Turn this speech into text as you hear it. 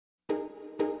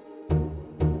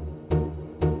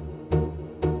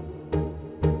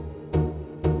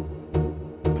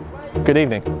Good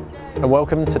evening and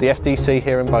welcome to the FDC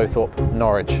here in Bowthorpe,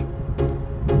 Norwich.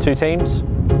 Two teams,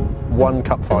 one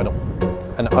cup final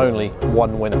and only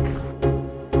one winner.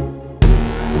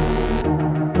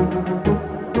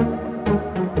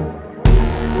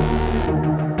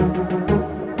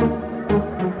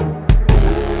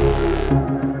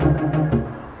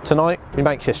 Tonight we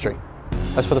make history,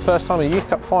 as for the first time a Youth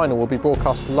Cup final will be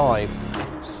broadcast live.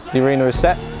 The arena is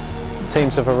set, the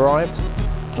teams have arrived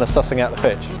and are sussing out the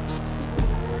pitch.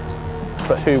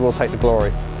 But who will take the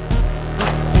glory? At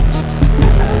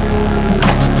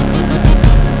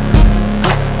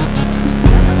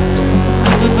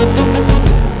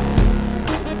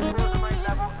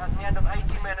the end of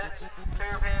 80 minutes, 2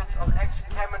 periods of extra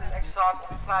 10 minutes exercise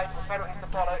will be played with penalties to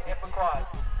follow if required.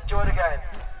 Enjoy the game.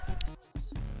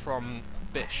 From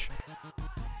Bish.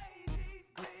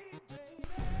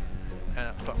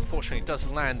 But unfortunately it does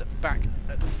land back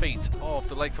at the feet of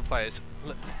the Lakeford players.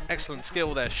 Excellent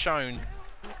skill there shown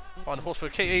by the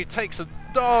Horsford kick. He takes a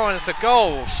and it's a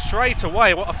goal straight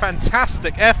away. What a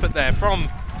fantastic effort there from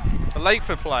the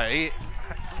Lakeford player.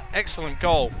 Excellent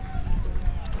goal.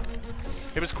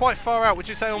 It was quite far out, would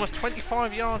you say almost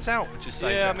 25 yards out, would you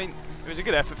say? Yeah, Jeff? I mean, it was a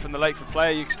good effort from the Lakeford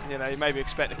player. You know, you maybe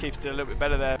expect the keeper to do a little bit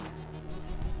better there.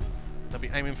 They'll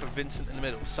be aiming for Vincent in the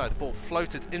middle. So the ball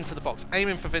floated into the box,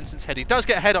 aiming for Vincent's head. He does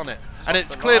get a head on it, and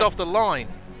it's cleared off the line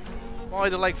by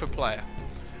the Lakeford player.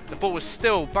 The ball was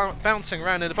still bouncing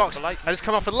around in the box, and it's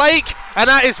come off the Lake, and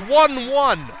that is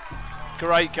 1-1.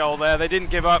 Great goal there. They didn't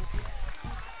give up.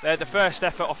 They had the first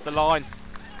effort off the line.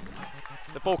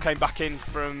 The ball came back in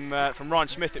from Ryan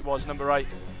Smith. It was number 8,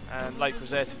 and Lake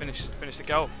was there to finish the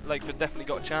goal. Lakeford definitely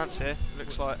got a chance here.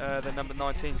 Looks like the number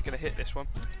 19 is going to hit this one.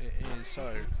 It is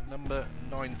so. Number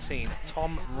 19,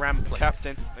 Tom Rampling.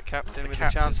 The captain with a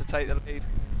chance to take the lead.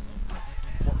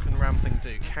 What can Rampling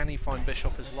do? Can he find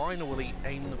Bishop's line, or will he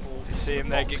aim the ball? You see him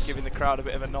there giving the crowd a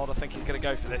bit of a nod. I think he's going to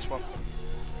go for this one.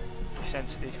 I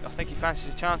think he fancies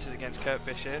his chances against Kurt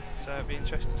Bish here, so it'll be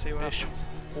interesting to see what happens.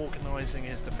 Organising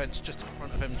his defence just in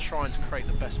front of him, trying to create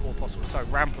the best ball possible. So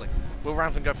Rampling, will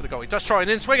Rampling go for the goal? He does try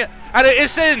and in-swing it, and it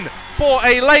is in for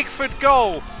a Lakeford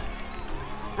goal.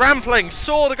 Rampling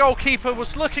saw the goalkeeper,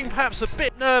 was looking perhaps a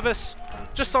bit nervous,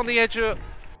 just on the edge of,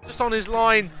 just on his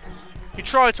line. He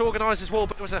tried to organise his ball,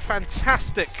 but it was a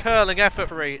fantastic curling effort.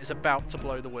 He is about to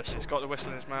blow the whistle. He's got the whistle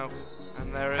in his mouth,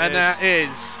 and there it is. And that is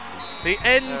the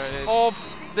end of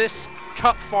this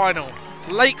cup final.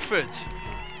 Lakeford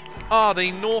are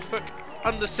the Norfolk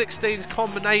under-16s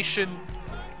combination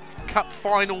cup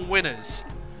final winners,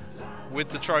 with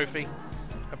the trophy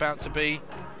about to be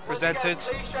presented.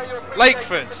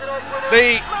 Lakeford,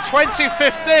 the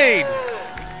 2015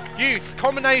 Youth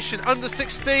Combination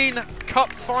Under-16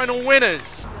 Cup Final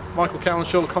winners. Michael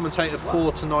Cowlinshaw, the commentator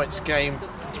for tonight's game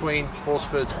between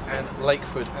Horsford and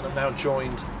Lakeford, and I'm now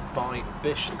joined by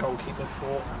Bish, the goalkeeper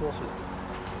for Horsford.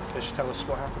 Bish, tell us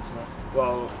what happened tonight.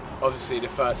 Well, obviously the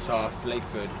first half,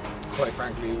 Lakeford, quite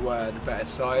frankly, were the better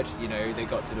side. You know, they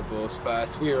got to the balls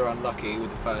first. We were unlucky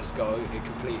with the first goal. It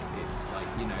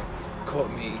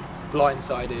caught me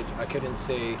blindsided. I couldn't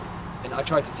see. And I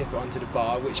tried to tip it onto the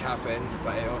bar, which happened,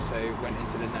 but it also went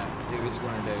into the net. It was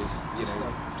one of those, you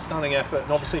know, stunning effort,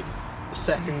 and obviously the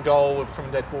second goal from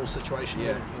a dead ball situation,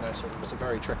 yeah, you know, so it was a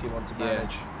very tricky one to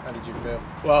manage. Yeah. How did you feel?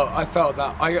 Well, I felt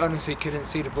that I honestly couldn't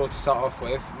see the ball to start off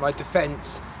with. My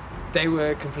defence, they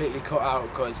were completely cut out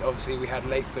because obviously we had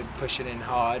Lakeford pushing in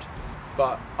hard.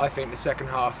 But I think the second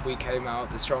half we came out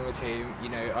the stronger team. You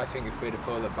know, I think if we'd have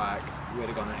pulled it back, we'd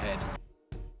have gone ahead.